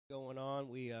Going on.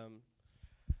 We are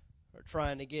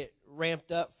trying to get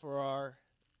ramped up for our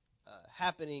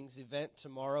happenings event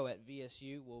tomorrow at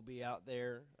VSU. We'll be out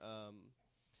there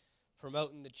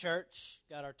promoting the church.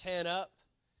 Got our tent up.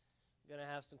 Going to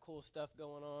have some cool stuff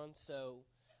going on. So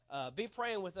be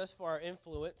praying with us for our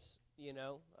influence.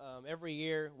 Every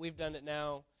year, we've done it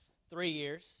now 3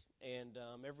 years, and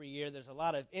every year there's a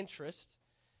lot of interest.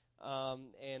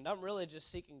 And I'm really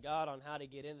just seeking God on how to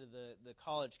get into the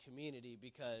college community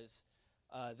because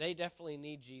they definitely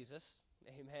need Jesus.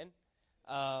 Amen.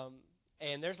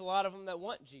 And there's a lot of them that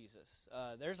want Jesus.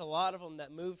 There's a lot of them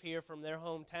that move here from their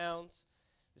hometowns.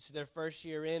 This is their first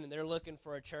year in, and they're looking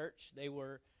for a church. They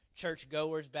were church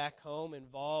goers back home,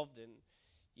 involved, and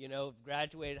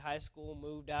graduated high school,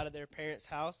 moved out of their parents'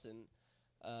 house, and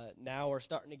now are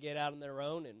starting to get out on their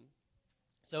own. And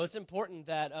so it's important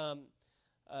that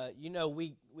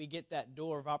we get that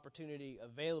door of opportunity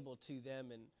available to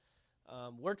them,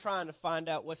 and we're trying to find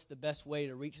out what's the best way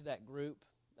to reach that group,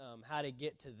 how to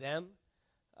get to them,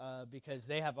 because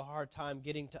they have a hard time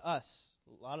getting to us.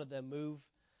 A lot of them move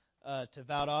to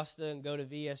Valdosta and go to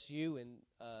VSU, and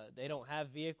they don't have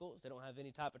vehicles. They don't have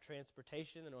any type of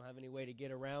transportation. They don't have any way to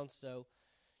get around. So,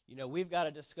 we've got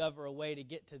to discover a way to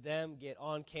get to them, get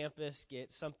on campus,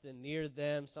 get something near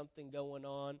them, something going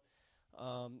on.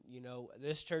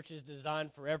 This church is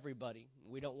designed for everybody.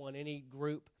 We don't want any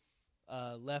group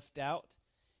left out,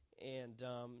 and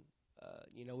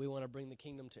we want to bring the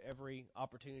kingdom to every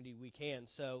opportunity we can.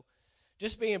 So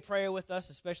just be in prayer with us,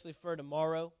 especially for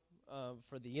tomorrow,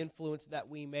 for the influence that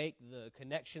we make, the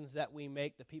connections that we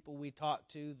make, the people we talk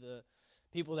to, the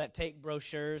people that take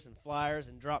brochures and flyers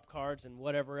and drop cards and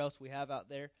whatever else we have out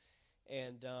there,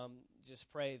 and just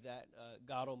pray that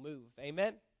God will move.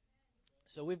 Amen.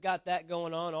 So we've got that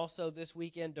going on. Also this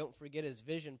weekend, don't forget his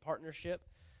Vision Partnership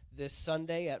this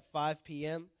Sunday at 5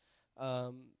 p.m.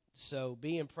 So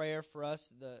be in prayer for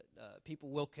us. The people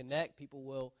will connect. People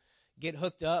will get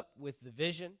hooked up with the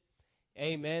vision.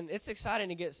 Amen. It's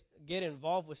exciting to get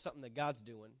involved with something that God's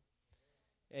doing.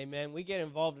 Amen. We get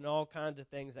involved in all kinds of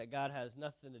things that God has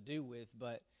nothing to do with,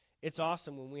 but it's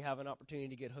awesome when we have an opportunity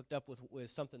to get hooked up with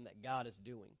something that God is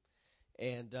doing.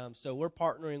 And so we're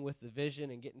partnering with the vision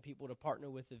and getting people to partner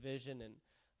with the vision.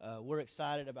 And we're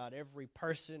excited about every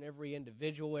person, every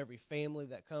individual, every family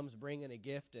that comes bringing a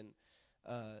gift and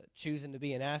choosing to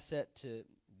be an asset to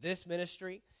this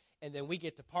ministry. And then we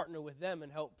get to partner with them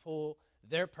and help pull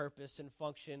their purpose and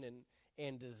function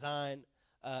and design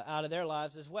out of their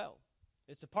lives as well.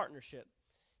 It's a partnership.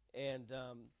 And,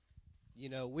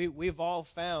 we've all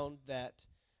found that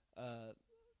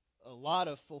a lot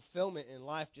of fulfillment in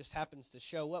life just happens to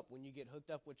show up when you get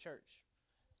hooked up with church.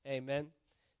 Amen.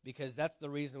 Because that's the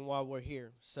reason why we're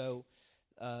here. So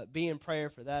be in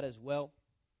prayer for that as well.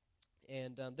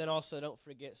 And then also don't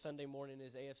forget, Sunday morning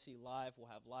is AFC Live. We'll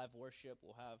have live worship.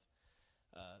 We'll have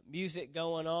music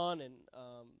going on and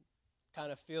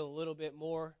kind of feel a little bit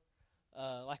more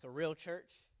like a real church,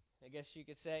 I guess you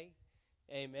could say.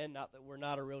 Amen. Not that we're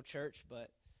not a real church, but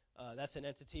that's an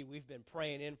entity we've been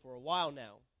praying in for a while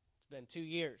now. Been 2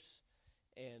 years,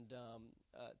 and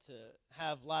to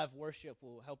have live worship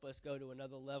will help us go to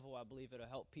another level. I believe it'll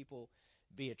help people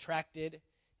be attracted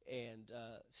and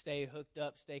stay hooked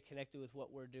up, stay connected with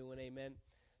what we're doing. Amen.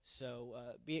 So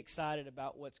be excited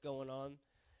about what's going on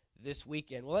this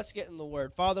weekend. Well, let's get in the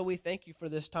Word. Father, we thank you for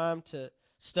this time to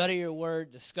study your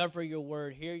Word, discover your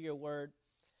Word, hear your Word,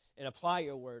 and apply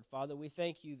your Word. Father, we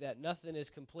thank you that nothing is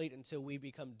complete until we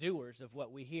become doers of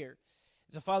what we hear.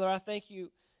 So, Father, I thank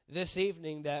you this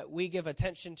evening that we give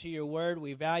attention to your word.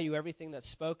 We value everything that's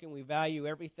spoken. We value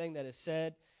everything that is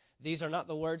said. These are not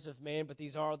the words of man, but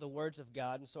these are the words of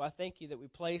God. And so I thank you that we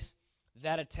place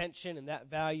that attention and that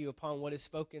value upon what is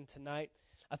spoken tonight.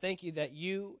 I thank you that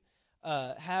you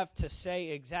have to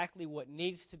say exactly what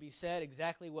needs to be said,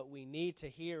 exactly what we need to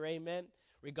hear. Amen.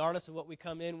 Regardless of what we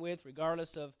come in with,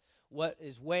 regardless of what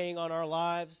is weighing on our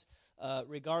lives,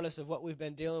 regardless of what we've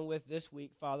been dealing with this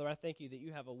week, Father, I thank you that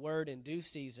you have a word in due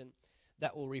season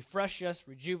that will refresh us,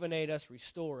 rejuvenate us,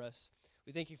 restore us.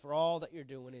 We thank you for all that you're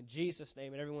doing in Jesus'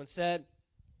 name. And everyone said,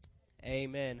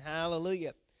 amen.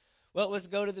 Hallelujah. Well, let's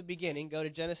go to the beginning. Go to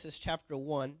Genesis chapter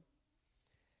 1.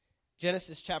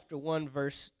 Genesis chapter 1,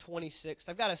 verse 26.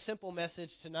 I've got a simple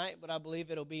message tonight, but I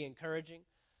believe it'll be encouraging.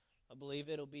 I believe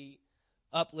it'll be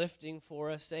uplifting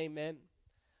for us. Amen.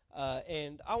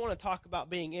 And I want to talk about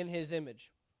being in his image.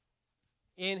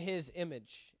 In his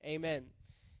image. Amen.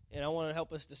 And I want to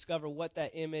help us discover what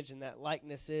that image and that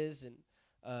likeness is and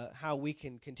how we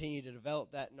can continue to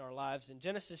develop that in our lives. In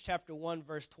Genesis chapter 1,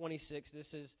 verse 26,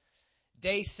 this is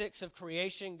day 6 of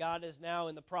creation. God is now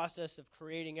in the process of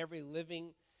creating every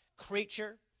living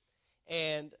creature.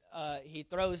 And he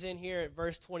throws in here at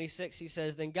verse 26, he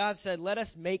says, "Then God said, let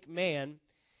us make man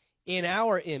in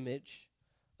our image,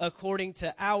 according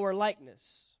to our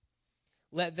likeness.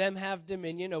 Let them have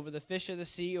dominion over the fish of the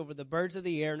sea, over the birds of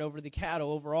the air, and over the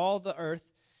cattle, over all the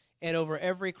earth, and over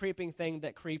every creeping thing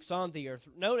that creeps on the earth."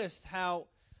 Notice how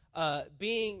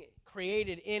being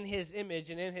created in his image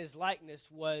and in his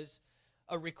likeness was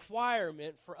a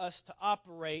requirement for us to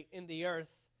operate in the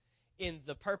earth in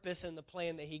the purpose and the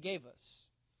plan that he gave us.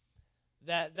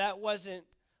 That wasn't,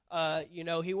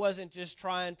 he wasn't just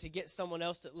trying to get someone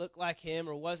else that looked like him,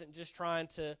 or wasn't just trying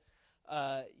to,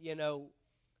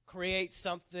 create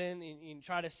something and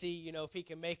try to see, if he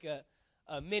can make a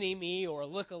mini-me or a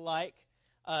look-alike.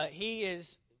 He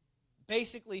is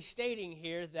basically stating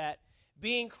here that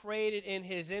being created in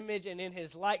his image and in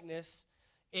his likeness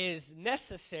is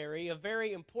necessary, a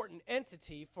very important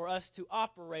entity for us to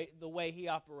operate the way he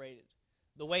operated,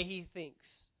 the way he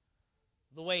thinks,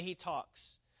 the way he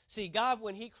talks. See, God,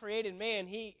 when he created man,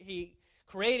 he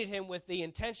created him with the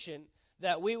intention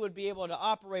that we would be able to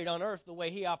operate on earth the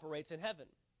way he operates in heaven.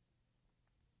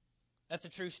 That's a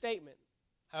true statement,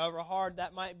 however hard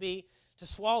that might be to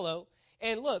swallow.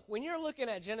 And look, when you're looking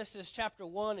at Genesis chapter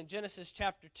 1 and Genesis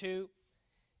chapter 2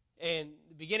 and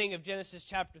the beginning of Genesis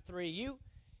chapter 3,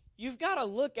 you've got to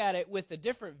look at it with a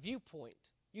different viewpoint.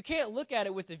 You can't look at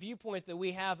it with the viewpoint that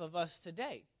we have of us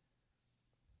today.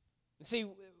 And see,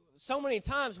 so many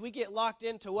times we get locked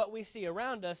into what we see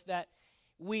around us that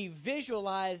we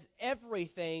visualize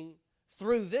everything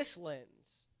through this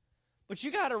lens. But you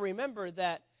got to remember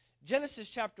that Genesis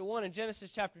chapter 1 and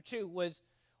Genesis chapter 2 was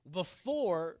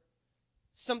before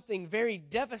something very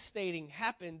devastating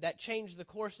happened that changed the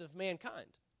course of mankind.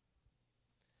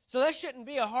 So that shouldn't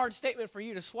be a hard statement for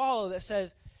you to swallow that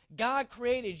says God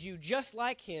created you just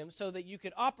like him so that you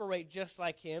could operate just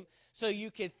like him, so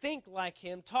you could think like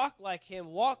him, talk like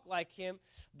him, walk like him,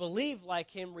 believe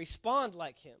like him, respond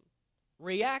like him,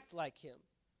 react like him.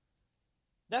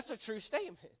 That's a true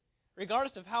statement,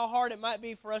 regardless of how hard it might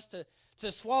be for us to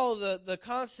swallow the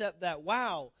concept that,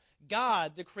 wow,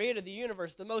 God, the creator of the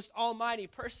universe, the most almighty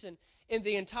person in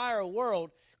the entire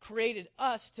world, created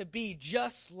us to be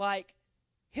just like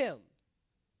him.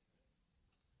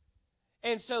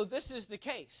 And so this is the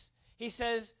case. He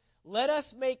says, let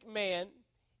us make man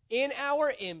in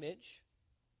our image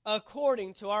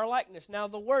according to our likeness. Now,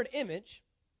 the word image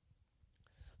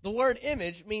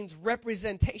means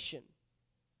representation.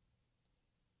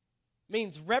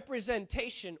 Means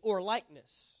representation or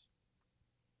likeness.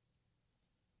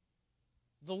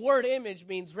 The word image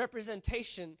means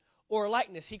representation or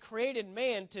likeness. He created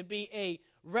man to be a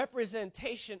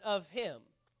representation of him,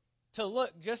 to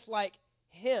look just like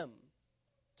him,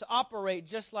 to operate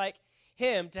just like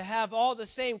him, to have all the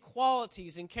same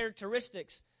qualities and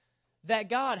characteristics that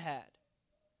God had.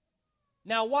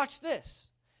 Now watch this.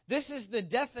 This is the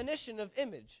definition of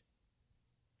image.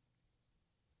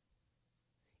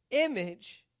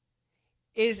 Image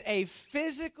is a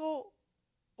physical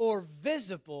or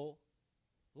visible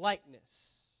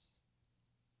likeness.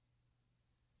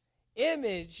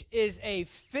 Image is a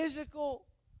physical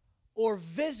or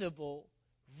visible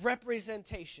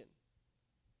representation.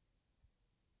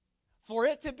 For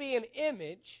it to be an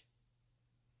image,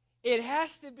 it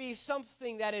has to be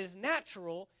something that is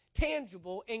natural,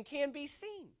 tangible, and can be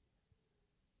seen.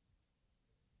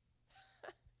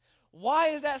 Why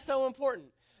is that so important?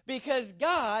 Because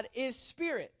God is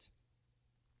spirit.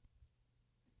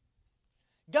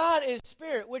 God is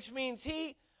spirit, which means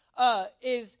he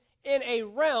is in a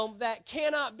realm that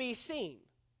cannot be seen.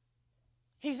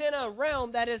 He's in a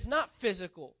realm that is not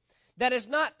physical, that is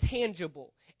not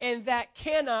tangible, and that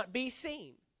cannot be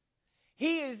seen.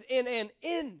 He is in an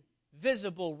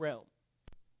invisible realm.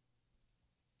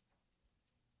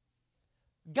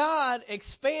 God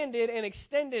expanded and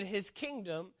extended his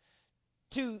kingdom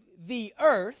to the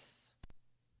earth,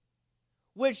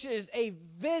 which is a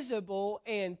visible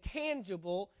and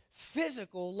tangible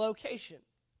physical location.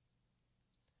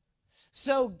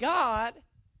 So God,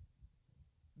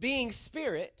 being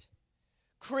spirit,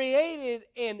 created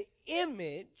an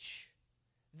image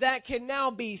that can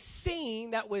now be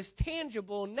seen, that was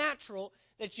tangible, natural,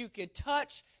 that you could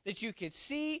touch, that you could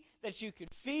see, that you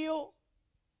could feel.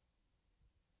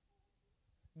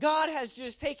 God has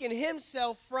just taken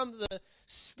himself from the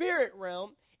spirit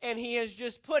realm and he has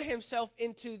just put himself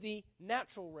into the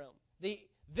natural realm, the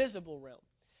visible realm.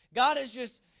 God has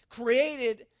just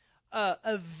created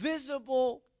a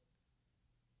visible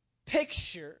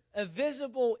picture, a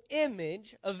visible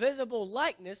image, a visible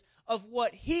likeness of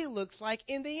what he looks like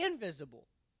in the invisible.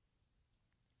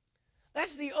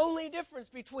 That's the only difference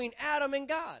between Adam and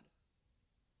God.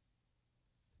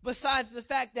 besides the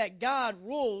fact that God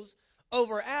rules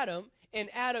over Adam, and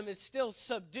Adam is still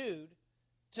subdued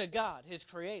to God, his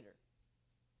creator.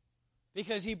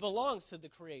 Because he belongs to the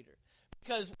creator.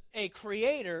 Because a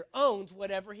creator owns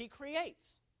whatever he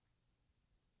creates.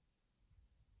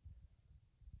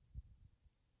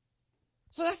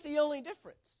 So that's the only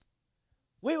difference.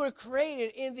 We were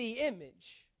created in the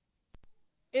image,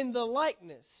 in the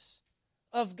likeness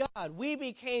of God. We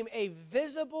became a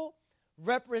visible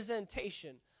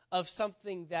representation of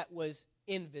something that was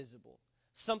invisible,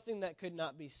 something that could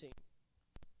not be seen.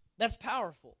 That's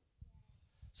powerful.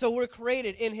 So we're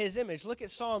created in his image. Look at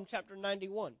Psalm chapter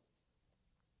 91.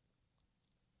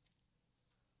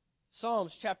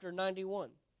 Psalms chapter 91.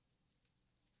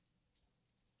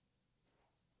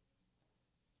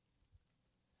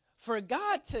 For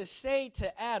God to say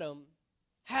to Adam,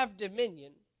 have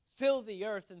dominion, fill the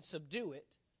earth and subdue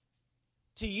it.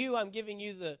 To you, I'm giving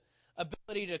you the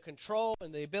ability to control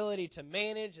and the ability to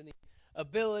manage and the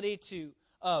ability to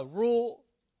rule.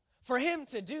 For him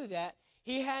to do that,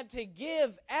 he had to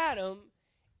give Adam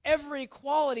every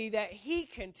quality that he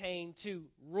contained to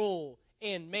rule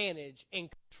and manage and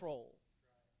control.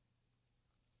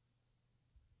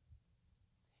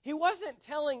 He wasn't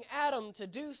telling Adam to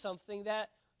do something that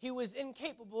he was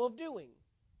incapable of doing.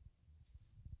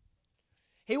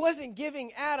 He wasn't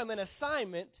giving Adam an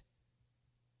assignment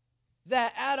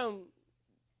that Adam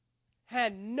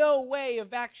had no way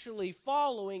of actually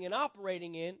following and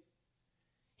operating in.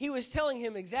 He was telling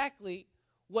him exactly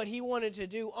what he wanted to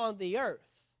do on the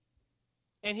earth.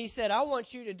 And he said, I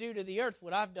want you to do to the earth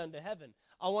what I've done to heaven.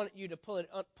 I want you to put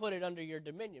it under your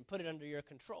dominion, put it under your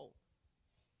control.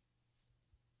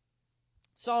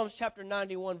 Psalms chapter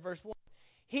 91, verse 1.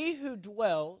 He who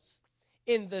dwells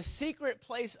in the secret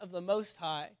place of the Most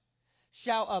High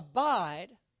shall abide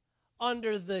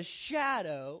under the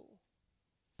shadow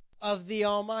of the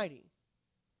Almighty.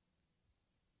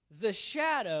 The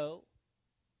shadow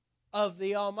of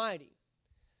the Almighty.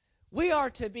 We are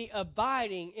to be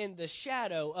abiding in the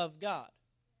shadow of God.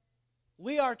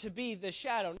 We are to be the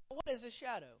shadow. Now, what is a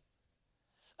shadow?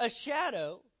 A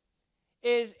shadow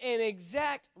is an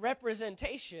exact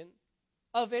representation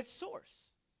of its source.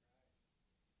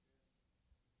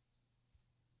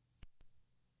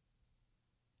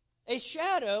 A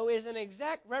shadow is an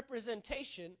exact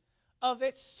representation of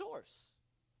its source.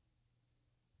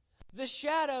 The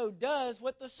shadow does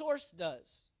what the source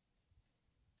does.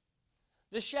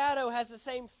 The shadow has the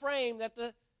same frame that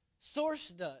the source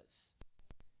does.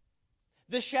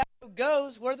 The shadow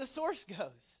goes where the source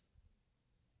goes.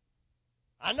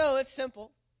 I know it's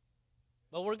simple,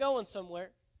 but we're going somewhere.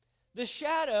 The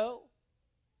shadow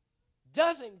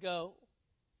doesn't go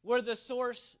where the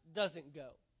source doesn't go.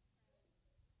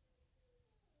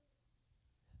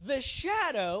 The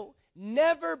shadow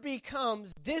never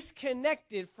becomes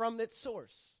disconnected from its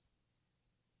source.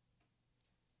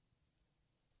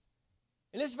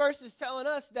 And this verse is telling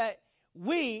us that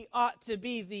we ought to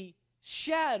be the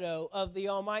shadow of the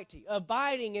Almighty,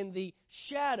 abiding in the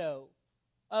shadow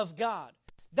of God.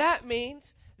 That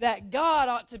means that God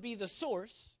ought to be the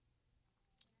source,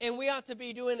 and we ought to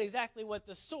be doing exactly what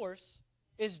the source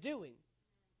is doing.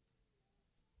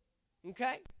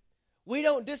 Okay? We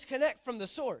don't disconnect from the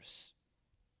source.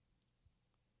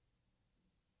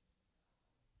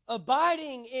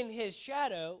 Abiding in his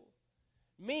shadow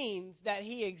means that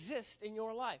he exists in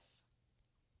your life.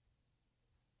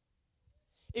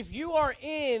 If you are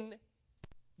in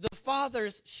the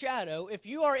Father's shadow, if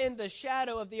you are in the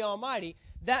shadow of the Almighty,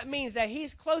 that means that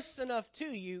he's close enough to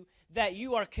you that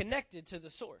you are connected to the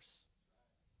source.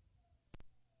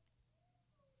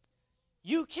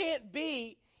 You can't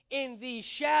be in the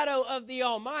shadow of the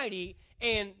Almighty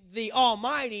and the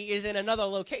Almighty is in another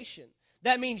location.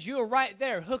 That means you're right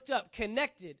there, hooked up,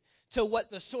 connected to what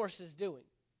the source is doing.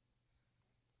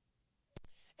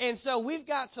 And so we've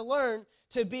got to learn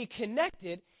to be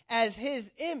connected as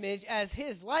his image, as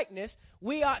his likeness.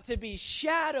 We ought to be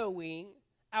shadowing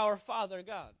our Father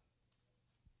God.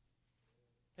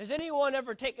 Has anyone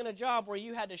ever taken a job where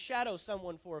you had to shadow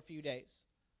someone for a few days?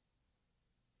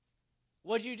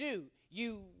 What'd you do?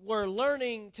 You were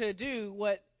learning to do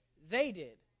what they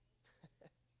did.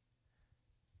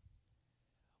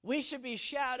 We should be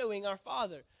shadowing our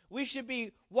Father. We should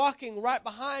be walking right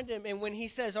behind him, and when he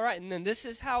says, all right, and then this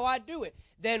is how I do it,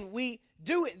 then we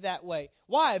do it that way.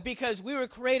 Why? Because we were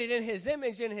created in his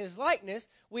image and his likeness.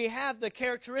 We have the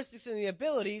characteristics and the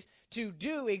abilities to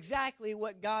do exactly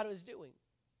what God is doing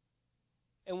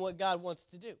and what God wants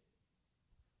to do.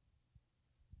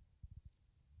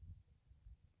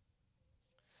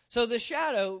 So the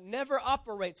shadow never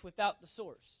operates without the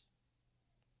source.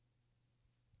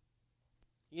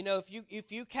 You know,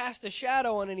 if you cast a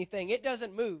shadow on anything, it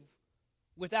doesn't move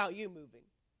without you moving.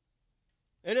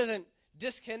 It doesn't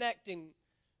disconnect and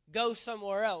go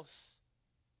somewhere else.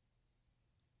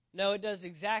 No, it does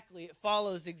exactly, it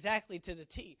follows exactly to the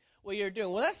T what you're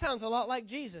doing. Well, that sounds a lot like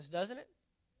Jesus, doesn't it?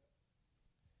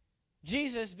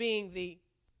 Jesus being the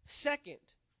second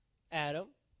Adam.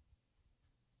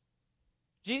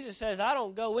 Jesus says, I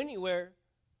don't go anywhere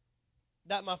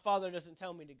that my Father doesn't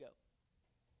tell me to go.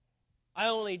 I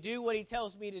only do what He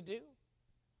tells me to do.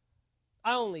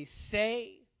 I only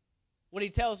say what He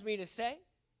tells me to say.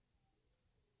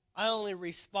 I only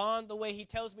respond the way He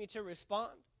tells me to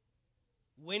respond.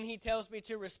 When He tells me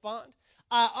to respond,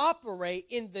 I operate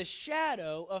in the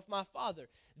shadow of my Father.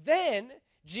 Then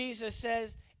Jesus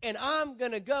says, and I'm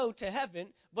going to go to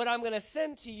heaven, but I'm going to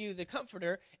send to you the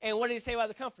Comforter. And what did He say about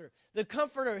the Comforter? The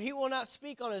Comforter, He will not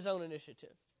speak on His own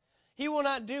initiative. He will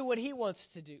not do what He wants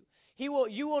to do. You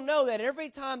will know that every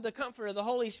time the Comforter, the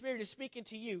Holy Spirit, is speaking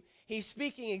to you, He's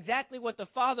speaking exactly what the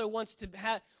Father wants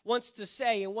to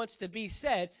say and wants to be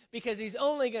said, because He's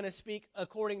only going to speak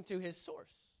according to His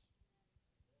source.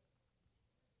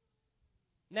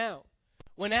 Now,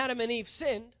 when Adam and Eve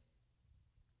sinned,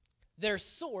 their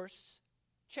source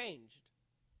changed.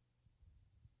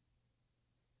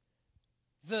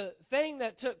 The thing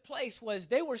that took place was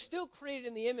they were still created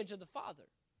in the image of the Father.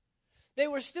 They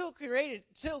were still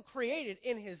created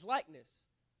in His likeness.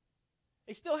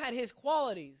 They still had His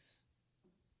qualities.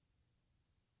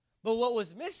 But what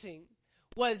was missing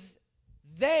was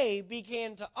they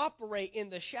began to operate in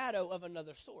the shadow of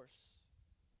another source.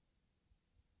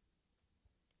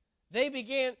 They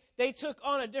took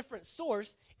on a different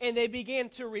source, and they began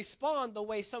to respond the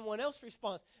way someone else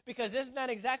responds. Because isn't that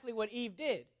exactly what Eve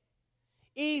did?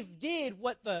 Eve did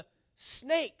what the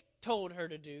snake told her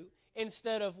to do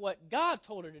instead of what God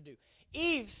told her to do.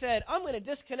 Eve said, I'm going to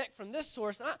disconnect from this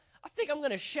source, and I think I'm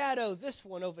going to shadow this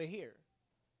one over here.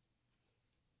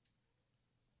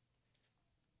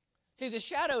 See, the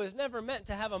shadow is never meant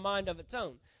to have a mind of its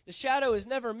own. The shadow is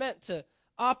never meant to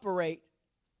operate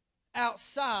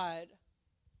outside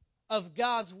of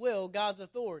God's will, God's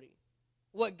authority,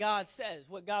 what God says,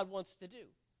 what God wants to do.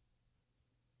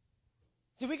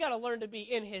 See, we got to learn to be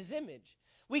in His image.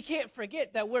 We can't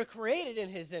forget that we're created in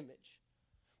His image.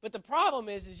 But the problem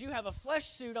is you have a flesh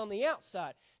suit on the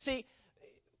outside. See,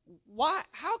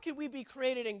 how can we be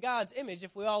created in God's image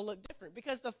if we all look different?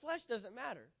 Because the flesh doesn't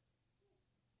matter.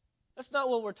 That's not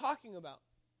what we're talking about.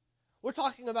 We're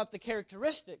talking about the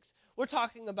characteristics. We're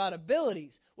talking about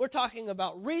abilities. We're talking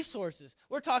about resources.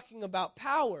 We're talking about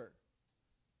power.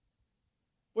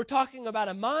 We're talking about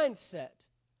a mindset.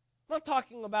 I'm not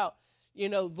talking about,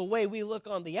 the way we look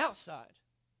on the outside.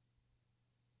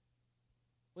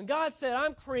 When God said,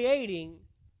 I'm creating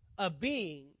a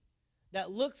being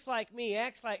that looks like me,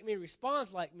 acts like me,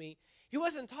 responds like me, He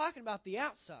wasn't talking about the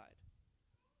outside.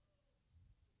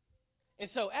 And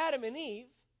so Adam and Eve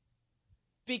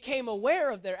became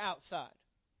aware of their outside.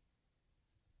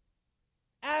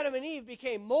 Adam and Eve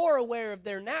became more aware of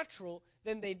their natural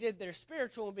than they did their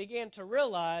spiritual, and began to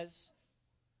realize,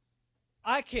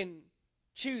 I can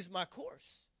choose my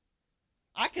course.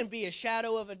 I can be a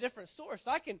shadow of a different source.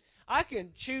 I can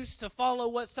choose to follow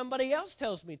what somebody else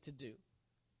tells me to do.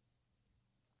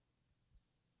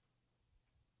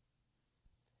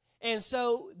 And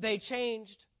so they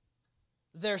changed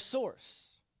their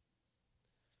source.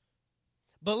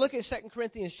 But look at 2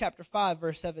 Corinthians chapter 5,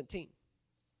 verse 17.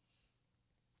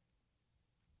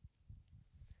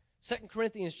 2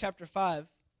 Corinthians chapter 5,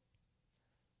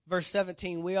 verse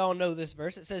 17, we all know this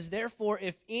verse. It says, therefore,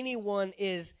 if anyone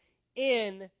is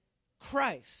in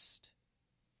Christ,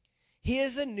 he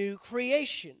is a new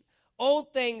creation.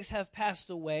 Old things have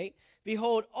passed away.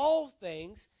 Behold, all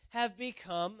things have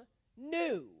become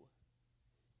new.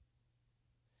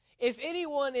 If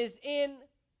anyone is in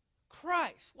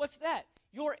Christ, what's that?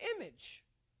 Your image.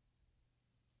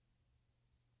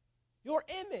 Your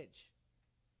image.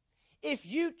 If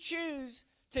you choose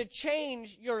to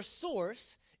change your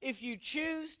source, if you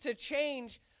choose to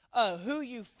change who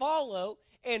you follow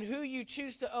and who you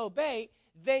choose to obey,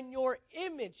 then your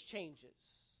image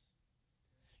changes.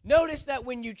 Notice that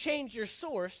when you change your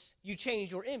source, you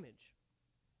change your image.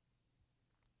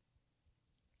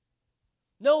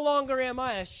 No longer am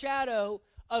I a shadow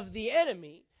of the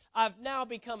enemy. I've now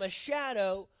become a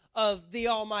shadow of the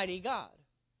Almighty God.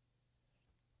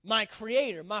 My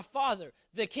Creator, my Father,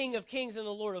 the King of Kings and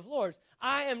the Lord of Lords.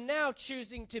 I am now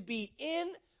choosing to be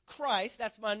in Christ.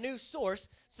 That's my new source.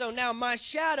 So now my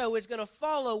shadow is going to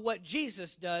follow what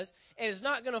Jesus does, and is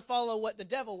not going to follow what the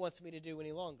devil wants me to do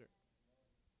any longer.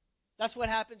 That's what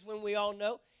happens when we all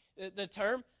know. the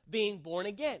term being born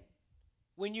again,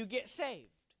 when you get saved.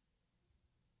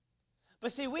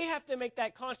 But see, we have to make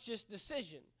that conscious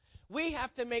decision. We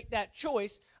have to make that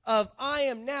choice of, I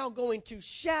am now going to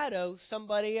shadow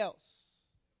somebody else.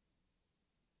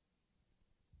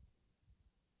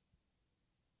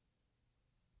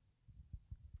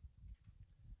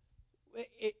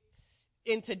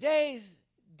 In today's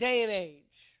day and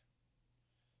age,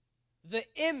 the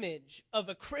image of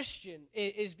a Christian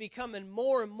is becoming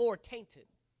more and more tainted.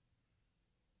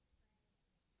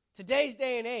 Today's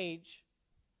day and age,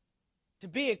 to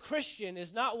be a Christian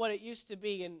is not what it used to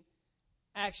be in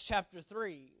Acts chapter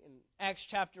 3 and Acts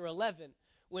chapter 11,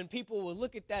 when people will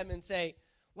look at them and say,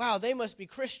 wow, they must be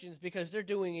Christians because they're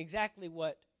doing exactly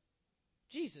what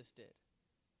Jesus did.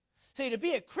 See, to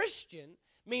be a Christian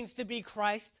means to be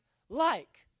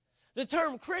Christ-like. The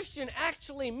term Christian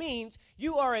actually means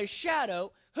you are a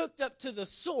shadow hooked up to the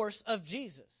source of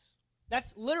Jesus.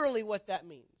 That's literally what that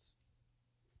means.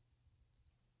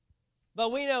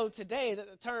 But we know today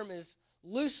that the term is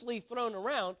loosely thrown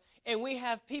around, and we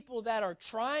have people that are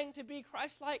trying to be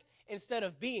Christ-like instead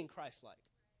of being Christ-like.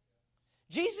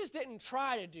 Jesus didn't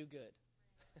try to do good.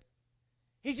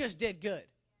 He just did good.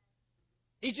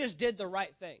 He just did the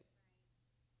right thing.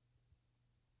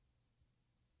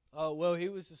 Oh, well, he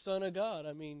was the Son of God.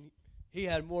 I mean, he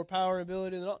had more power and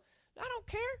ability than all. I don't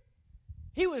care.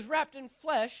 He was wrapped in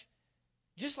flesh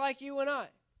just like you and I.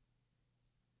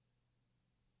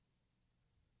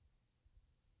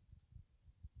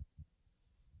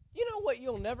 You know what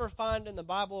you'll never find in the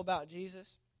Bible about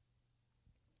Jesus?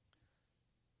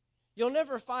 You'll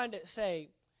never find it say,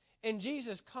 and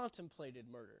Jesus contemplated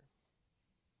murder.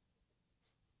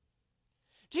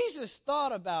 Jesus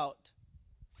thought about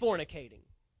fornicating.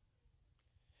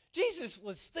 Jesus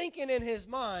was thinking in his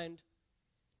mind,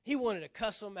 he wanted to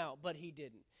cuss them out, but he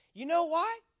didn't. You know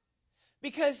why?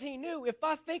 Because he knew if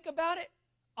I think about it,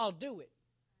 I'll do it.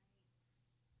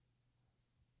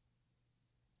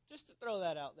 Just to throw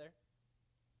that out there.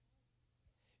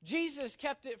 Jesus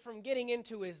kept it from getting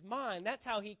into his mind. That's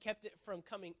how he kept it from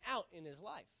coming out in his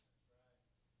life.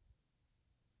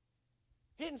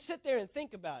 He didn't sit there and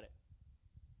think about it.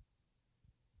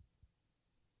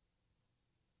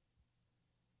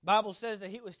 The Bible says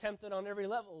that he was tempted on every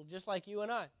level, just like you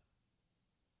and I,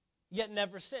 yet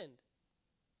never sinned,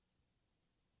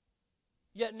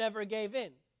 yet never gave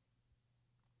in.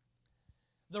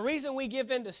 The reason we give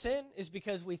in to sin is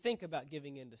because we think about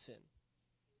giving in to sin.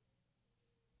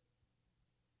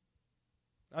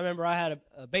 I remember I had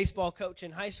a baseball coach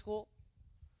in high school,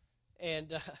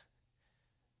 and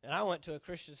I went to a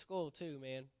Christian school too,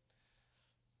 man.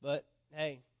 But,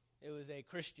 hey, it was a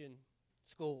Christian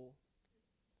school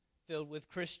filled with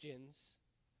Christians.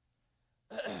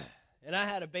 And I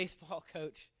had a baseball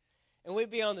coach, and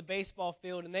we'd be on the baseball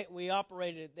field, and they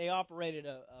operated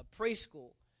a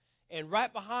preschool. And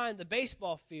right behind the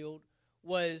baseball field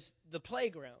was the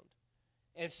playground.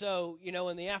 And so, you know,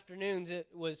 in the afternoons, it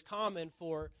was common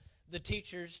for the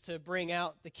teachers to bring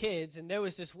out the kids. And there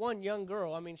was this one young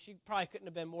girl. I mean, she probably couldn't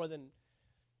have been more than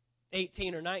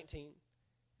 18 or 19.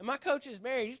 And my coach is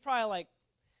married. He's probably like,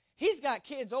 he's got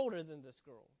kids older than this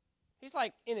girl. He's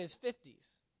like in his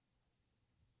 50s.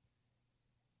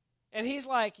 And he's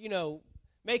like, you know,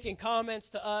 making comments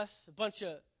to us, a bunch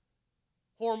of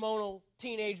hormonal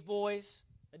teenage boys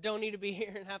that don't need to be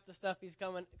hearing half the stuff he's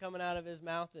coming out of his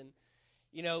mouth. And,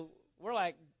 you know, we're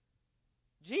like,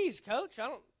 geez, coach, I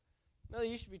don't know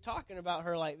you should be talking about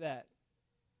her like that.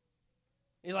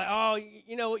 He's like, oh,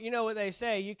 you know what they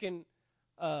say, you can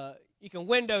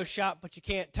window shop, but you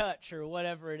can't touch, or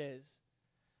whatever it is.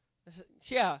 I said,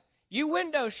 yeah, you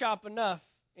window shop enough,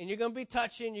 and you're going to be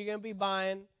touching, you're going to be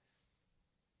buying,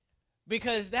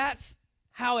 because that's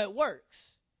how it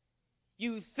works.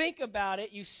 You think about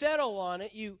it, you settle on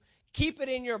it, you keep it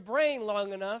in your brain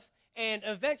long enough, and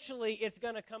eventually it's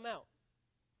going to come out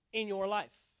in your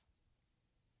life.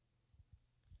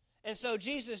 And so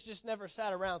Jesus just never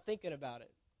sat around thinking about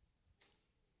it.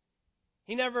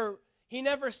 He never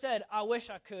said, I wish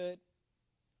I could.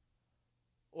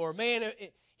 Or, man,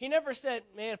 he never said,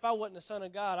 man, if I wasn't the Son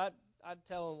of God, I'd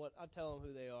tell them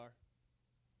who they are.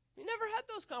 He never had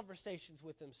those conversations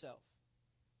with himself.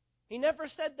 He never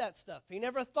said that stuff. He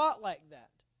never thought like that.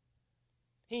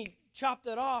 He chopped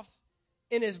it off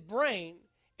in his brain,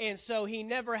 and so he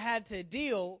never had to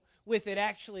deal with it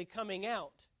actually coming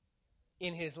out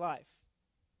in his life.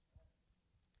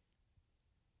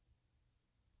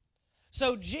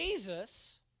 So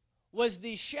Jesus was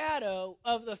the shadow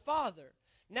of the Father.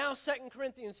 Now 2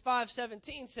 Corinthians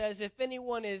 5:17 says, if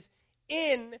anyone is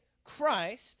in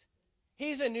Christ,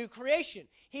 he's a new creation.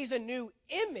 He's a new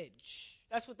image.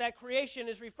 That's what that creation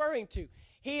is referring to.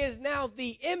 He is now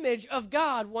the image of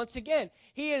God once again.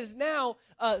 He is now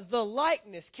the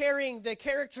likeness, carrying the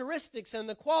characteristics and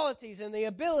the qualities and the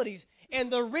abilities and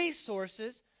the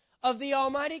resources of the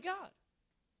Almighty God.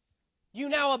 You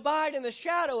now abide in the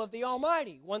shadow of the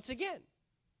Almighty once again.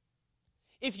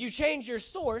 If you change your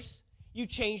source, you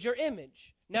change your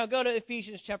image. Now go to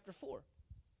Ephesians chapter 4.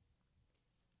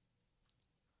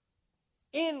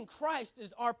 In Christ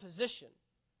is our position.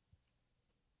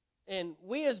 And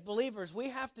we as believers, we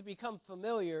have to become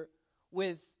familiar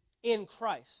with in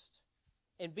Christ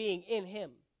and being in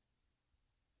Him.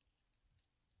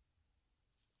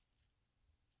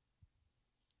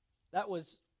 That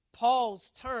was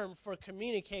Paul's term for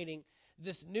communicating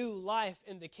this new life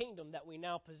in the kingdom that we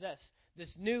now possess,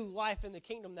 this new life in the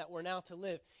kingdom that we're now to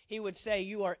live. He would say,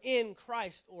 you are in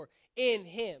Christ or in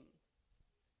Him.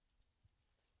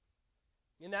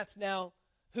 And that's now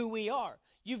who we are.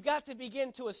 You've got to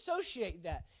begin to associate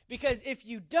that, because if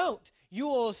you don't, you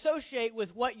will associate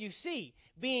with what you see,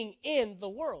 being in the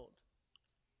world.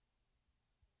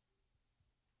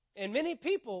 And many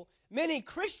people, many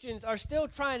Christians are still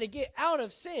trying to get out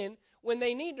of sin when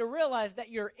they need to realize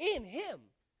that you're in Him.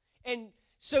 And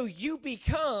so you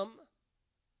become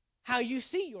how you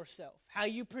see yourself, how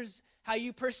you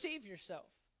perceive yourself.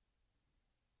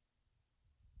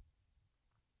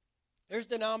 There's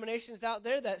denominations out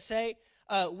there that say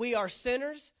we are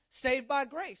sinners saved by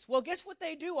grace. Well, guess what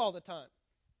they do all the time?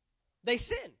 They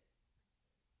sin.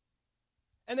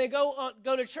 And they go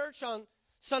to church on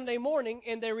Sunday morning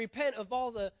and they repent of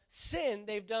all the sin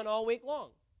they've done all week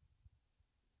long.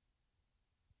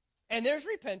 And there's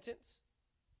repentance.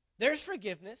 There's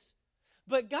forgiveness.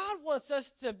 But God wants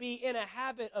us to be in a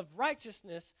habit of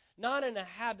righteousness, not in a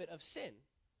habit of sin.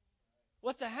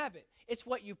 What's a habit? It's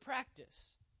what you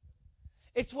practice.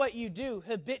 It's what you do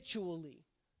habitually.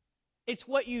 It's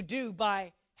what you do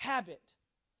by habit.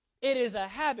 It is a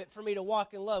habit for me to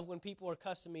walk in love when people are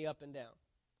cussing me up and down.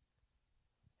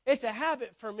 It's a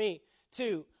habit for me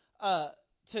to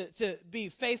be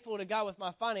faithful to God with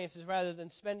my finances rather than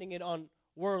spending it on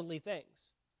worldly things.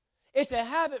 It's a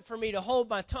habit for me to hold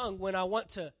my tongue when I want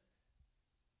to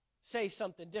say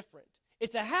something different.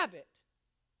 It's a habit.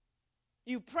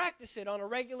 You practice it on a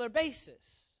regular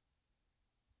basis.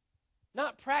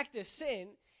 Not practice sin.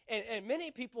 And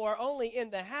many people are only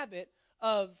in the habit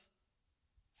of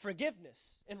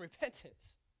forgiveness and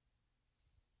repentance.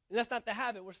 And that's not the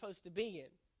habit we're supposed to be in.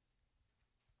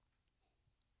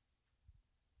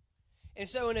 And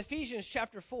so in Ephesians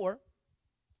chapter 4,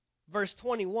 verse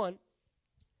 21,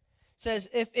 says,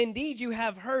 if indeed you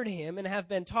have heard Him and have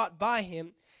been taught by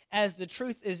Him, as the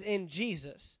truth is in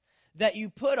Jesus, that you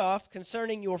put off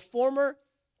concerning your former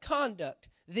conduct,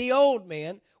 the old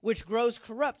man, which grows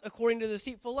corrupt according to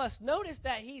deceitful lust. Notice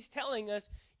that he's telling us,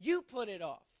 you put it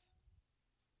off.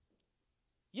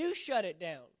 You shut it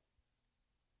down.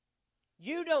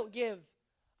 You don't give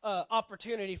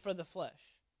opportunity for the flesh.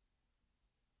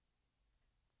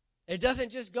 It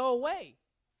doesn't just go away.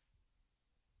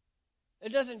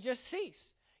 It doesn't just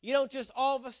cease. You don't just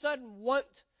all of a sudden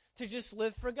want to just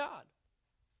live for God.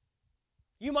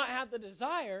 You might have the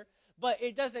desire, but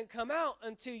it doesn't come out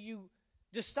until you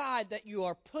decide that you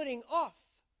are putting off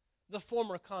the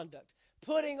former conduct,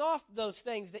 putting off those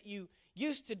things that you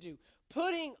used to do,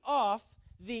 putting off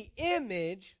the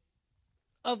image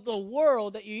of the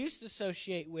world that you used to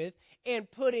associate with, and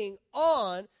putting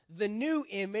on the new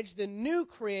image, the new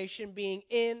creation being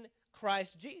in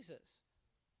Christ Jesus.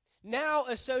 Now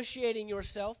associating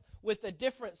yourself with a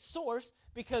different source,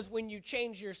 because when you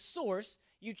change your source,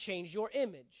 you change your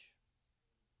image.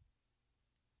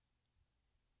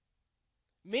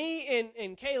 Me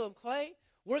and Caleb Clay,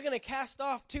 we're going to cast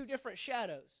off two different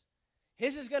shadows.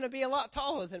 His is going to be a lot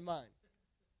taller than mine.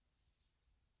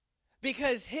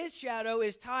 Because his shadow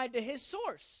is tied to his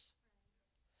source.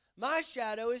 My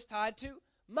shadow is tied to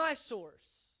my source.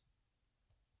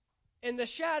 And the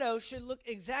shadow should look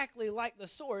exactly like the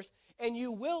source, and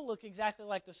you will look exactly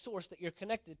like the source that you're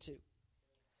connected to.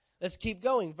 Let's keep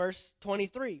going. Verse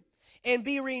 23. And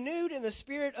be renewed in the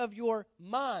spirit of your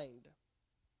mind,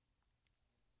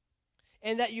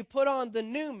 and that you put on the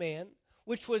new man,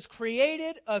 which was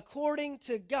created according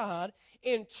to God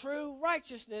in true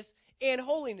righteousness and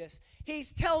holiness.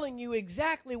 He's telling you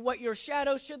exactly what your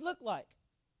shadow should look like.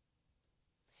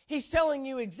 He's telling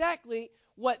you exactly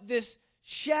what this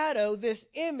shadow, this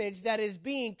image that is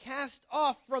being cast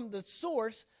off from the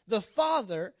source, the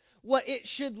Father, what it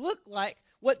should look like,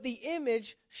 what the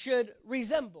image should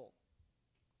resemble,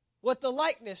 what the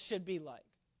likeness should be like.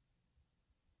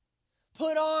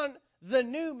 Put on the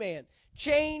new man.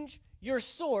 Change your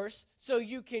source so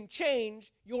you can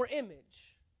change your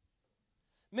image.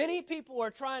 Many people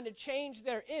are trying to change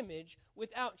their image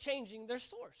without changing their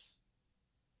source.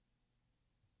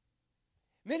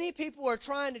 Many people are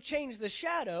trying to change the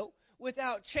shadow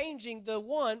without changing the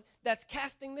one that's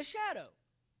casting the shadow.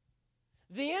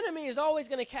 The enemy is always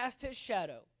going to cast his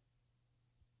shadow.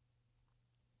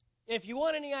 If you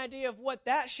want any idea of what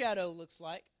that shadow looks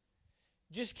like,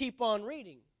 just keep on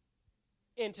reading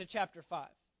into chapter 5.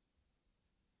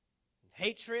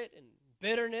 Hatred and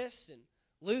bitterness and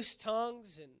loose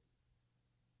tongues and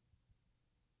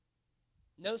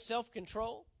no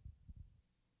self-control.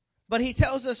 But he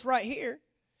tells us right here,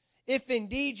 if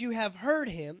indeed you have heard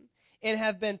him and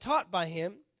have been taught by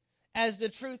him, as the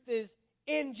truth is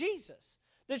in Jesus.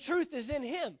 The truth is in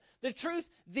him. The truth,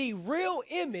 the real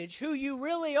image, who you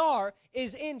really are,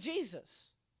 is in Jesus.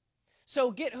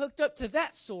 So get hooked up to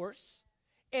that source,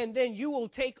 and then you will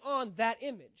take on that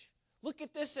image. Look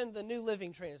at this in the New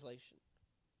Living Translation.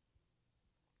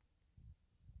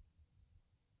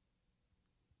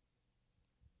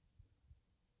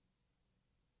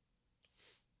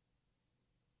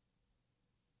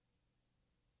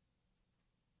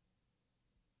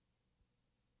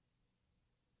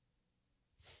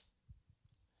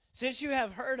 Since you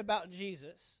have heard about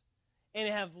Jesus and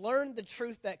have learned the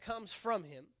truth that comes from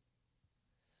him,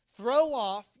 throw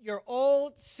off your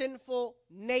old sinful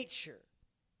nature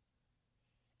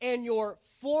and your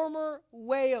former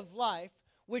way of life,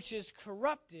 which is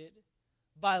corrupted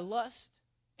by lust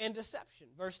and deception.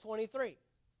 Verse 23.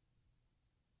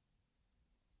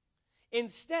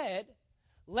 Instead,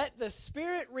 let the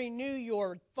Spirit renew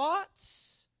your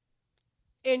thoughts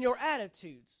and your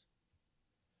attitudes.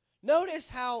 Notice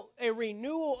how a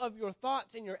renewal of your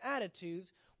thoughts and your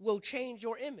attitudes will change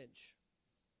your image.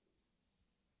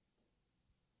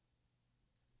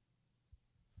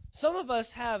 Some of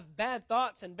us have bad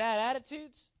thoughts and bad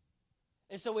attitudes,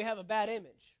 and so we have a bad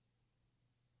image.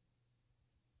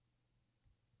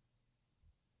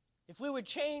 If we would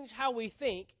change how we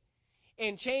think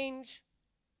and change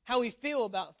how we feel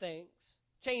about things,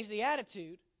 change the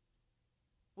attitude,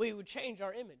 we would change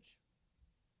our image.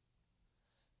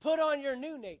 Put on your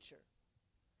new nature,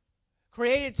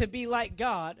 created to be like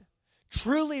God,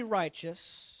 truly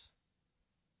righteous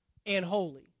and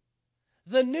holy.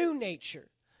 The new nature,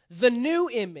 the new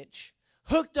image,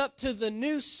 hooked up to the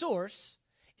new source,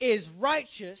 is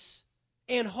righteous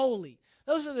and holy.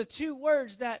 Those are the two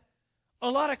words that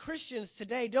a lot of Christians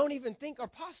today don't even think are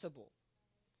possible.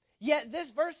 Yet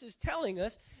this verse is telling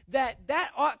us that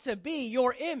that ought to be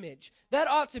your image. That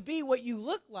ought to be what you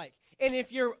look like. And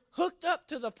if you're hooked up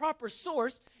to the proper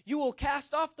source, you will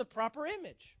cast off the proper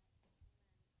image.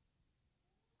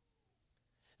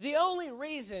 The only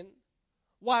reason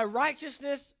why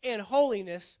righteousness and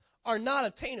holiness are not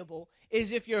attainable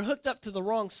is if you're hooked up to the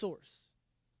wrong source.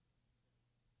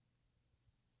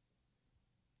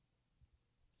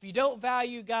 If you don't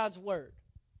value God's word,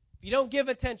 if you don't give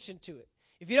attention to it,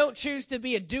 if you don't choose to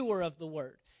be a doer of the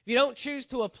word, if you don't choose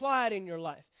to apply it in your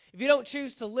life, if you don't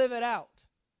choose to live it out,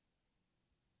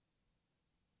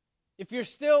 if you're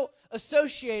still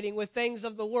associating with things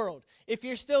of the world, if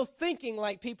you're still thinking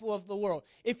like people of the world,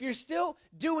 if you're still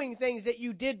doing things that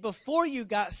you did before you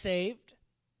got saved,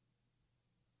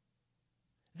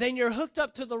 then you're hooked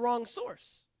up to the wrong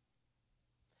source.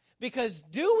 Because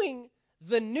doing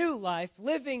the new life,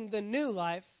 living the new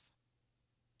life,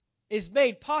 is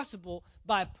made possible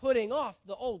by putting off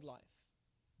the old life.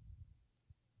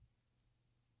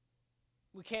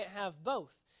 We can't have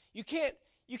both. You can't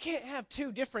have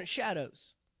two different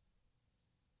shadows.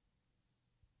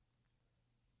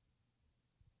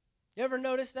 You ever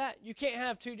notice that? You can't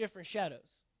have two different shadows.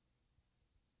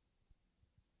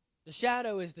 The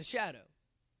shadow is the shadow.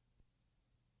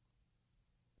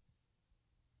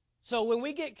 So when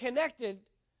we get connected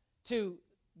to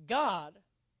God,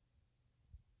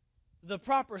 the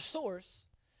proper source,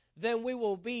 then we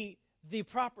will be the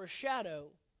proper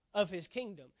shadow of his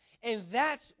kingdom. And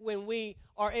that's when we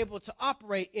are able to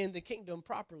operate in the kingdom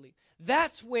properly.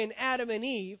 That's when Adam and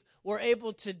Eve were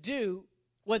able to do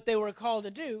what they were called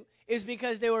to do, is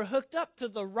because they were hooked up to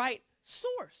the right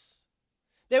source.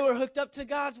 They were hooked up to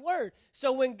God's word.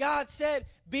 So when God said,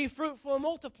 be fruitful and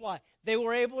multiply, they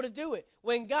were able to do it.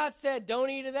 When God said, don't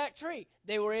eat of that tree,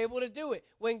 they were able to do it.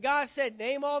 When God said,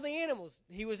 name all the animals,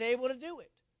 he was able to do it.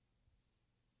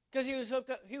 Because he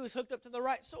was hooked up to the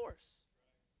right source.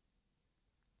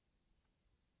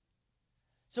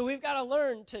 So we've got to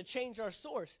learn to change our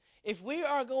source. If we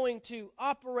are going to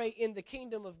operate in the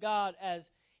kingdom of God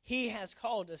as he has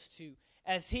called us to,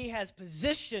 as He has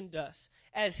positioned us,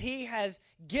 as He has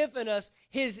given us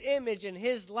His image and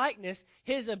His likeness,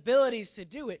 His abilities to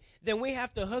do it, then we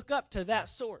have to hook up to that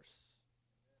source.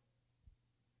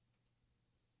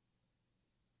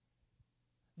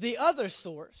 The other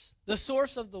source, the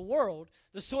source of the world,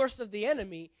 the source of the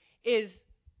enemy, is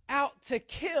out to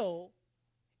kill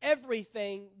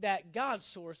everything that God's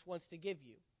source wants to give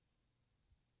you.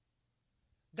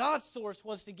 God's source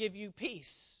wants to give you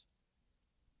peace.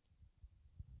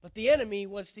 But the enemy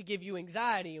wants to give you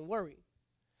anxiety and worry.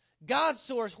 God's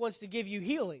source wants to give you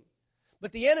healing.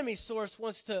 But the enemy's source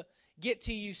wants to get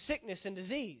to you sickness and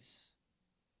disease.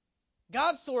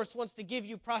 God's source wants to give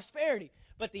you prosperity.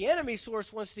 But the enemy's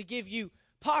source wants to give you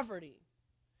poverty.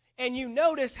 And you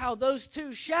notice how those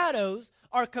two shadows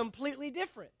are completely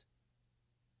different.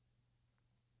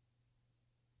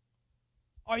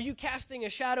 Are you casting a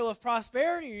shadow of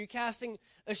prosperity? Or are you casting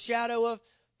a shadow of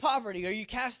poverty? Are you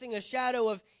casting a shadow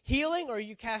of healing? Or are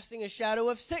you casting a shadow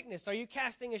of sickness? Are you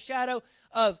casting a shadow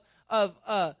of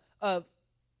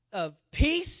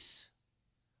peace?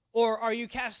 Or are you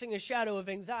casting a shadow of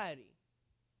anxiety?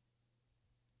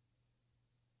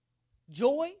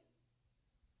 Joy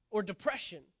or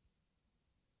depression?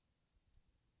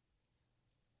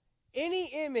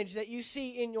 Any image that you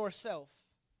see in yourself,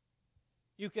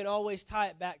 you can always tie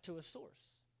it back to a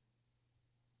source.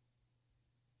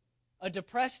 A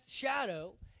depressed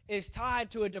shadow is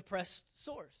tied to a depressed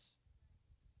source.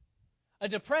 A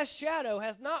depressed shadow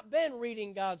has not been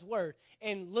reading God's Word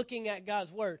and looking at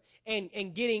God's Word and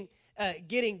getting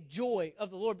joy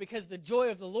of the Lord, because the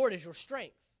joy of the Lord is your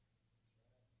strength.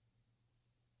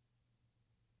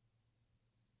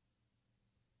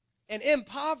 An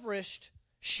impoverished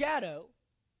shadow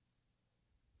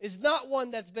is not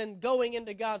one that's been going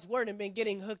into God's Word and been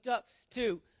getting hooked up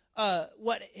to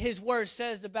what His Word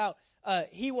says about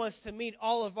He wants to meet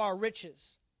all of our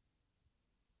riches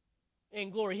in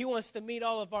glory. He wants to meet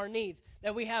all of our needs,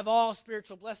 that we have all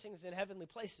spiritual blessings in heavenly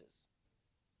places.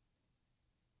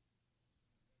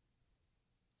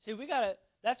 See,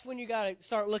 that's when you got to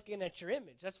start looking at your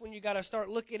image. That's when you got to start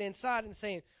looking inside and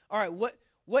saying, all right,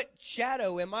 what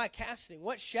shadow am I casting?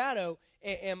 What shadow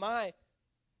am I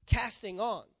casting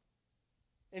on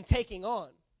and taking on?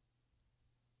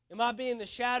 Am I being the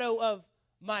shadow of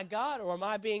my God, or am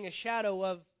I being a shadow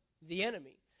of the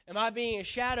enemy? Am I being a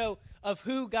shadow of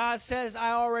who God says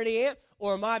I already am,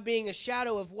 or am I being a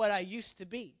shadow of what I used to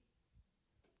be?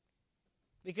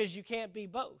 Because you can't be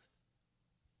both.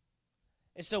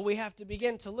 And so we have to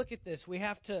begin to look at this. We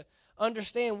have to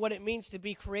understand what it means to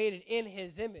be created in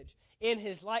His image, in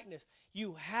His likeness.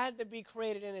 You had to be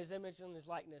created in His image and His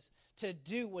likeness to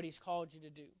do what He's called you to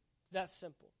do. That's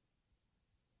simple.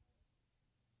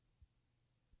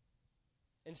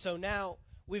 And so now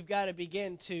we've got to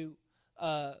begin to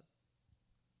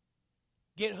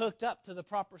get hooked up to the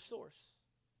proper source.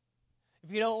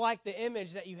 If you don't like the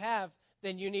image that you have,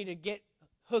 then you need to get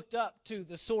hooked up to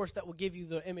the source that will give you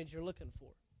the image you're looking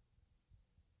for.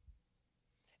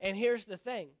 And here's the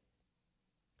thing,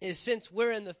 is since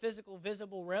we're in the physical,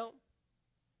 visible realm,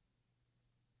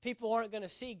 people aren't going to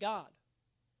see God.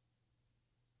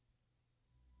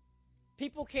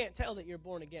 People can't tell that you're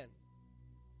born again.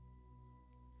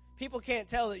 People can't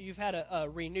tell that you've had a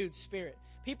renewed spirit.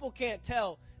 People can't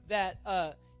tell that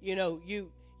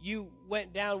you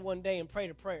went down one day and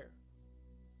prayed a prayer.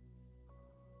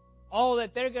 All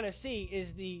that they're going to see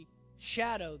is the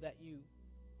shadow that you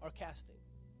are casting.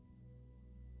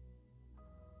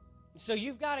 So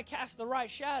you've got to cast the right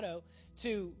shadow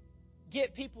to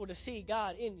get people to see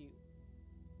God in you.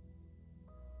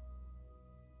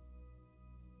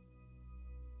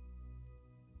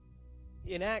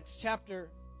 In Acts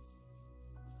chapter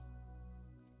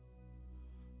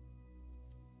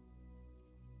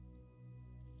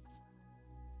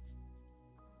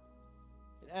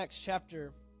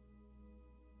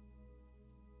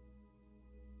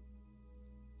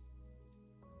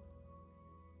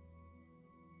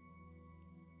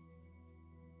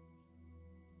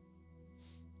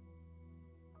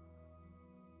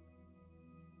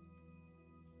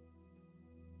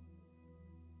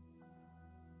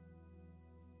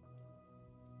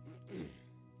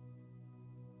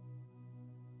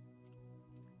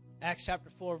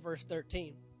 4, verse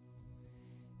 13.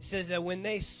 It says that when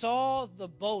they saw the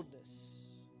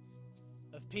boldness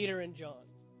of Peter and John,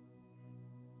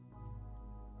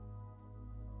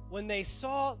 when they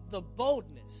saw the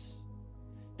boldness,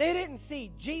 they didn't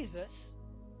see Jesus.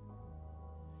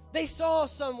 They saw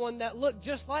someone that looked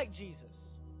just like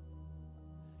Jesus.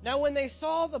 Now, when they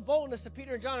saw the boldness of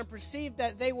Peter and John and perceived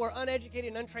that they were uneducated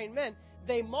and untrained men,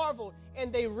 they marveled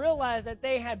and they realized that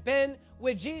they had been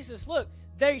with Jesus. Look,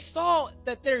 they saw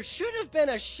that there should have been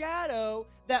a shadow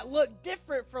that looked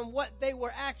different from what they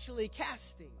were actually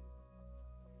casting.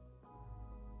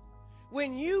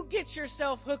 When you get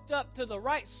yourself hooked up to the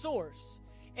right source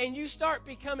and you start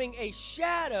becoming a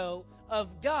shadow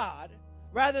of God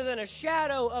rather than a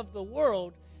shadow of the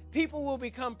world, people will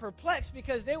become perplexed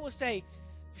because they will say,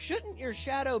 shouldn't your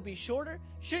shadow be shorter?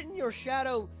 Shouldn't your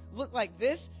shadow look like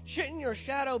this? Shouldn't your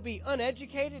shadow be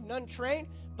uneducated and untrained?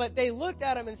 But they looked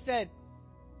at him and said,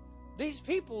 these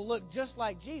people look just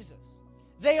like Jesus.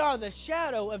 They are the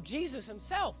shadow of Jesus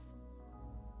himself.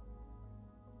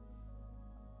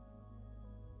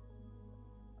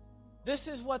 This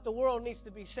is what the world needs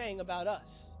to be saying about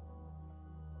us.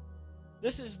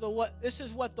 This is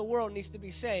what the world needs to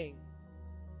be saying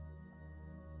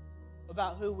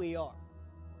about who we are.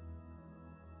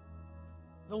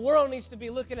 The world needs to be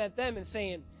looking at them and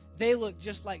saying, they look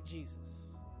just like Jesus.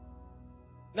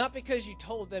 Not because you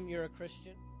told them you're a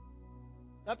Christian.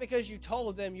 Not because you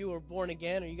told them you were born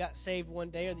again or you got saved one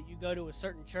day or that you go to a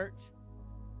certain church.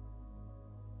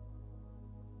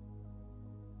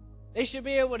 They should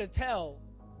be able to tell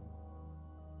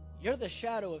you're the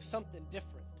shadow of something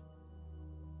different.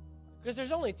 Because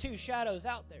there's only two shadows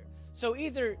out there. So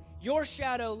either your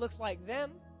shadow looks like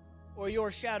them or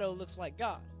your shadow looks like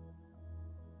God.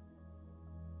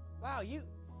 Wow, you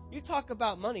talk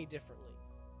about money differently.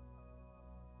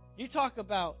 You talk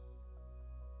about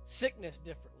sickness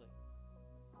differently.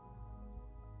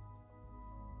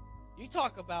 You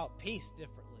talk about peace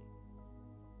differently.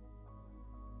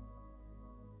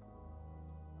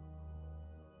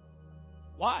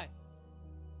 Why?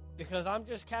 Because I'm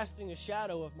just casting a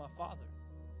shadow of my Father.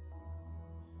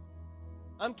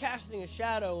 I'm casting a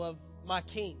shadow of my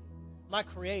King, my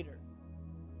Creator.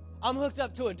 I'm hooked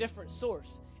up to a different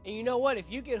source. And you know what?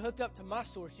 If you get hooked up to my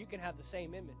source, you can have the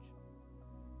same image.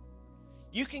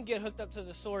 You can get hooked up to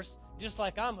the source just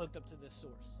like I'm hooked up to this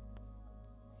source.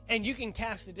 And you can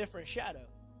cast a different shadow.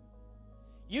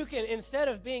 You can, instead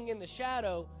of being in the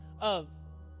shadow of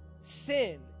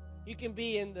sin, you can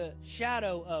be in the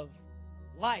shadow of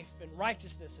life and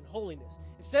righteousness and holiness.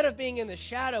 Instead of being in the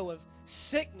shadow of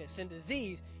sickness and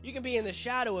disease, you can be in the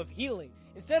shadow of healing.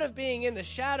 Instead of being in the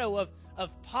shadow of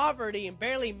poverty and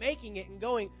barely making it and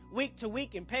going week to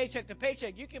week and paycheck to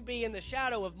paycheck, you can be in the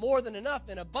shadow of more than enough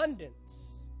and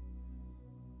abundance.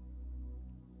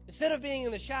 Instead of being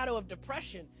in the shadow of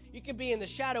depression, you can be in the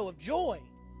shadow of joy.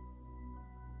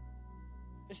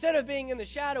 Instead of being in the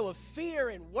shadow of fear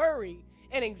and worry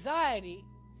and anxiety,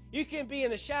 you can be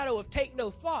in the shadow of take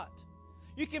no thought.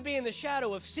 You can be in the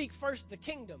shadow of seek first the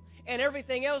kingdom, and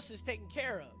everything else is taken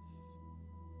care of.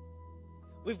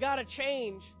 We've got to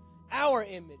change our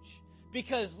image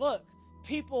because, look,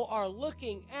 people are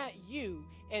looking at you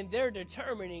and they're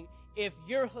determining if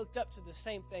you're hooked up to the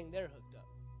same thing they're hooked up.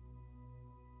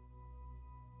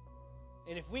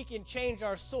 And if we can change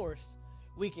our source,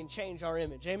 we can change our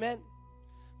image. Amen?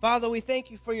 Father, we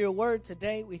thank you for your word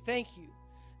today. We thank you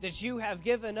that you have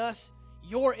given us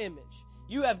your image.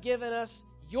 You have given us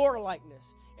your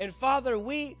likeness. And Father,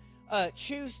 we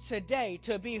choose today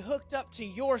to be hooked up to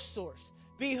your source,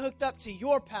 be hooked up to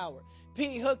your power,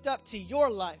 be hooked up to your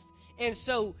life, and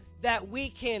so that we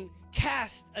can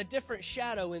cast a different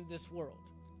shadow in this world.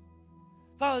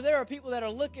 Father, there are people that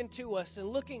are looking to us and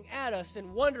looking at us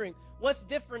and wondering what's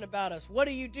different about us. What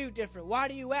do you do different? Why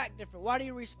do you act different? Why do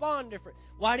you respond different?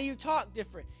 Why do you talk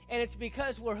different? And it's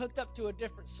because we're hooked up to a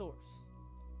different source.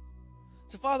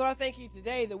 So, Father, I thank you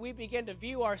today that we begin to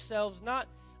view ourselves not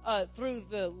through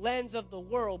the lens of the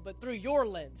world, but through your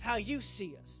lens, how you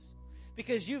see us.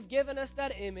 Because you've given us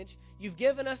that image, you've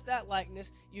given us that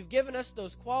likeness, you've given us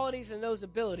those qualities and those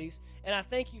abilities. And I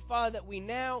thank you, Father, that we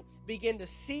now begin to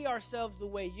see ourselves the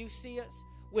way you see us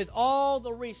with all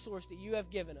the resource that you have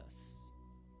given us.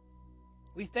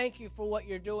 We thank you for what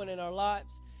you're doing in our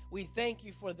lives. We thank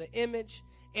you for the image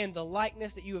and the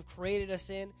likeness that you have created us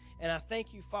in. And I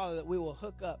thank you, Father, that we will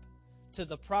hook up to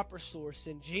the proper source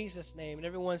in Jesus' name. And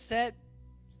everyone said,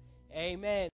 amen.